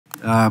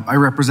I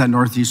represent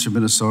northeastern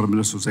Minnesota,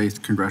 Minnesota's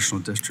 8th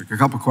Congressional District. A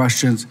couple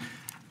questions.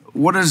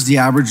 What is the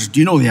average, do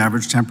you know the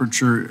average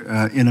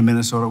temperature in a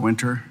Minnesota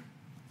winter?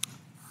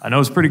 I know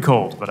it's pretty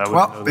cold, but I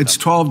wouldn't know the it's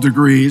number. 12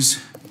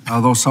 degrees,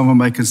 although some of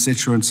my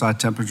constituents saw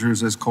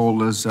temperatures as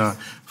cold as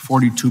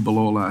 42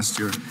 below last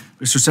year.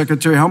 Mr.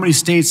 Secretary, how many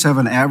states have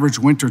an average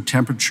winter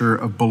temperature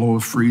of below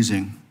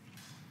freezing?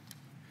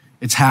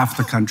 It's half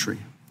the country.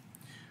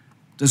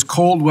 Does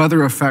cold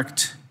weather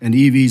affect an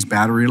EV's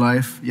battery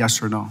life?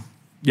 Yes or no?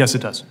 Yes,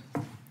 it does.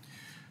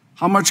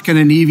 How much can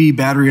an EV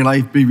battery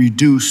life be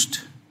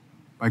reduced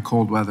by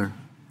cold weather?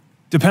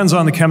 Depends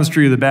on the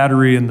chemistry of the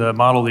battery and the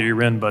model that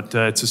you're in, but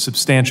it's a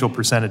substantial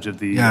percentage of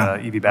the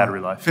EV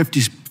battery life.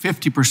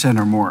 50%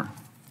 or more.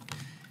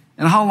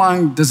 And how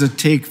long does it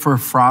take for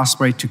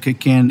frostbite to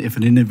kick in if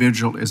an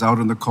individual is out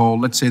in the cold?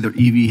 Let's say their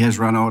EV has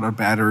run out of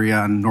battery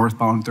on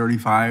northbound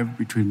 35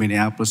 between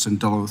Minneapolis and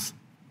Duluth.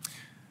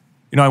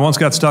 You know, I once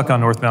got stuck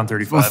on northbound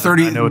 35.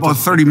 About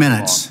 30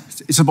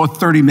 minutes. It's about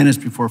 30 minutes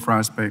before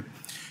frostbite.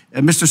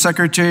 Mr.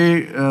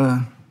 Secretary,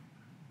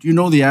 do you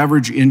know the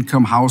average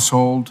income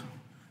household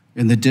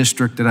in the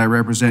district that I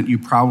represent? You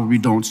probably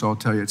don't, so I'll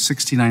tell you. It's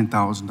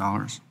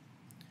 $69,000.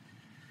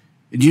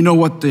 Do you know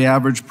what the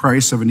average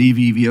price of an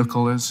EV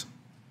vehicle is?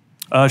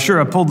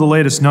 Sure, I pulled the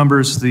latest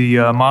numbers.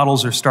 The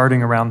models are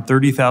starting around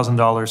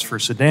 $30,000 for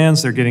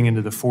sedans. They're getting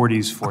into the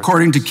 40s for.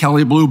 According to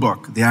Kelley Blue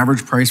Book, the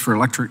average price for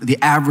electric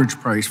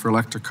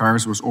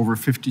cars was over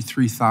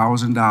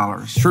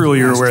 $53,000. Surely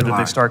you're aware that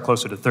they start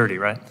closer to 30,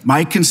 right?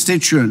 My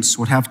constituents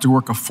would have to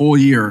work a full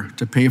year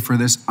to pay for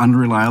this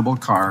unreliable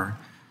car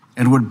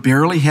and would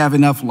barely have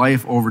enough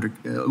left over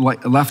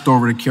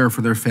to care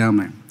for their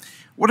family.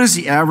 What is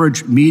the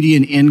average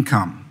median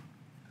income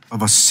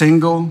of a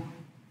single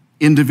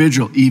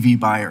individual EV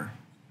buyer?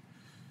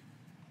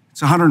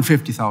 It's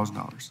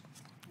 $150,000.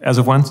 As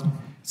of when?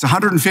 It's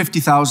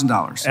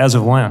 $150,000. As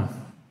of when?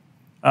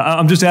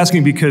 I'm just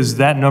asking because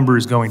that number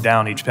is going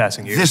down each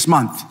passing year. This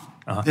month.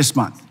 This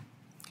month.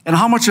 And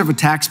how much of a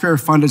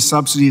taxpayer-funded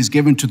subsidy is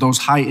given to those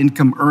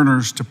high-income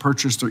earners to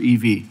purchase their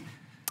EV?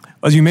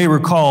 As you may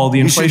recall, the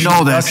Inflation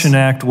Reduction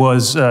Act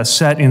was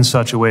set in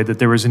such a way that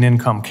there was an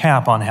income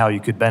cap on how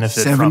you could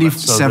benefit from it,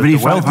 so that the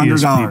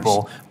wealthiest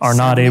people are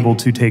not able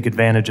to take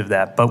advantage of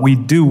that. But we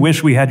do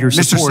wish we had your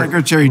support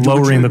in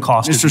lowering the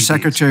cost of EVs. Mr.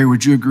 Secretary,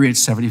 would you agree it's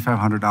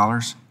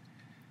 $7,500?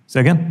 Say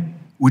again?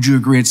 Would you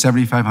agree it's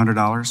 $7,500?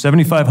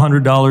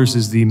 $7,500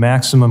 is the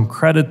maximum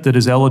credit that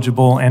is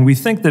eligible, and we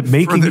think that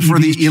making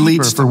EVs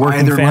cheaper for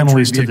working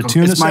families to the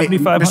tune of $7,500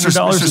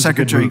 Mr.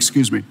 Secretary,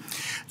 excuse me.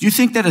 Do you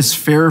think that it's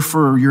fair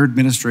for your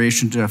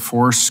administration to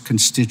force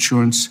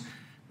constituents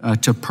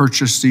to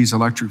purchase these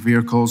electric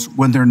vehicles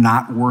when they're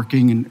not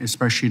working,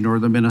 especially in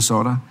northern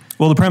Minnesota?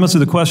 Well, the premise of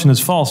the question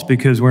is false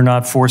because we're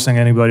not forcing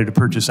anybody to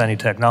purchase any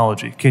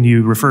technology. Can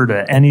you refer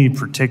to any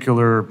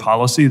particular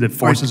policy that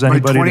forces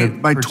anybody to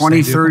purchase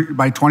any vehicle?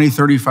 By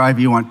 2035,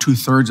 you want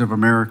 2/3 of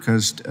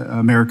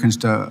Americans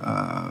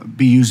to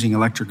be using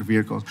electric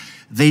vehicles.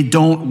 They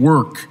don't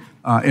work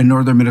in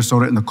northern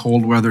Minnesota in the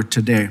cold weather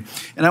today.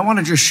 And I want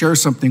to just share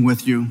something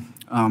with you.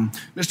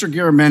 Mr.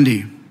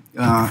 Garamendi,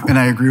 and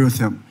I agree with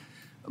him,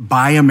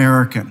 buy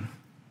American.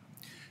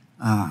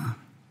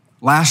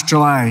 Last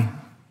July,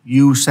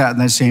 you sat in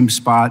that same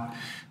spot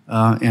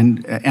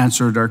and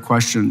answered our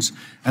questions.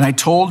 And I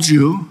told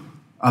you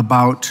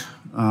about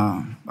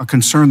a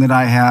concern that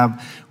I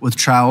have with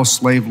child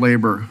slave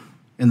labor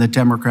in the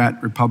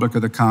Democratic Republic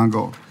of the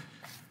Congo.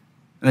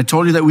 And I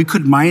told you that we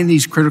could mine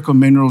these critical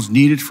minerals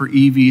needed for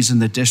EVs in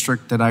the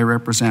district that I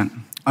represent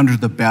under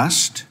the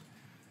best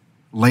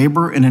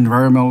labor and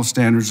environmental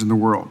standards in the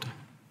world.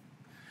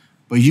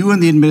 But you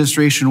and the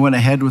administration went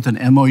ahead with an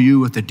MOU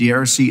with the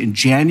DRC in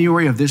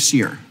January of this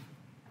year.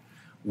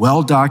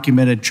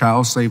 Well-documented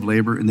child slave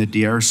labor in the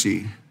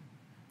DRC,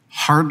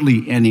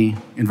 hardly any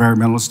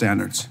environmental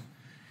standards.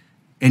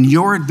 And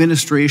your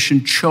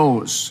administration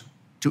chose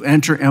to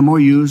enter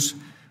MOUs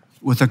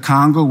with the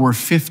Congo, where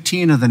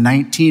 15 of the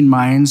 19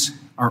 mines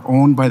are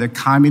owned by the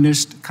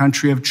communist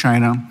country of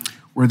China,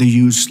 where they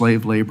use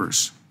slave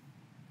laborers.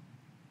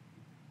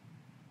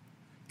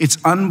 It's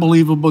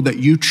unbelievable that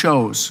you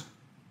chose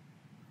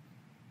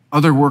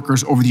other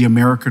workers over the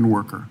American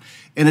worker.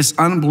 And it's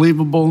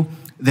unbelievable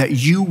that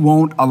you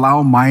won't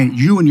allow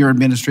you and your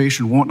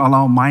administration won't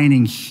allow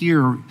mining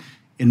here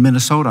in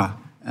Minnesota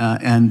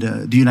and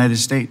the United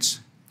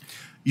States.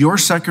 Your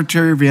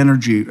Secretary of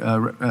Energy,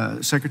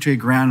 Secretary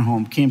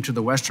Granholm, came to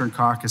the Western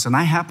Caucus, and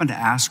I happened to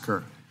ask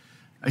her,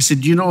 I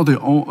said, do you know the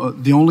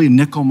only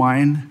nickel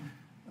mine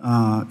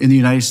in the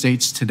United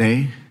States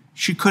today?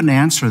 She couldn't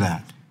answer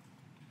that.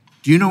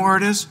 Do you know where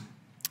it is?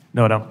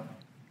 No, I don't.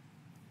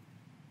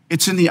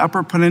 It's in the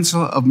Upper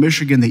Peninsula of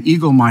Michigan, the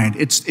Eagle Mine.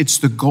 It's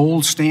the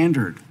gold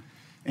standard.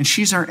 And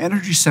she's our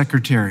energy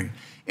secretary.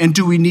 And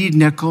do we need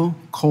nickel,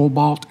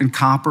 cobalt, and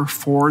copper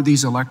for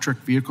these electric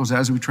vehicles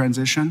as we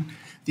transition?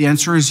 The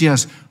answer is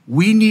yes.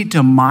 We need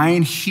to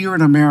mine here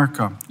in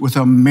America with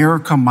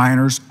American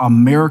miners,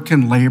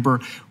 American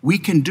labor. We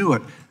can do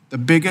it. The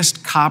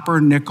biggest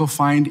copper nickel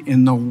find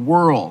in the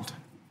world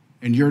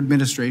and your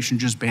administration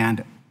just banned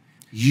it.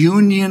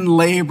 Union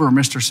labor,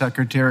 Mr.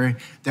 Secretary,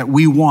 that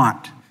we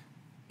want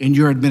in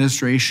your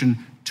administration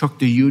took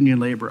the union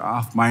labor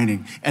off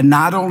mining. And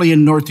not only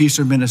in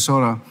northeastern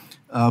Minnesota,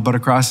 but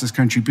across this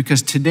country,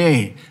 because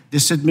today,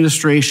 this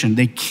administration,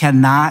 they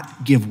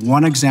cannot give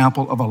one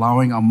example of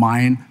allowing a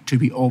mine to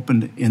be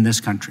opened in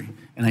this country.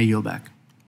 And I yield back.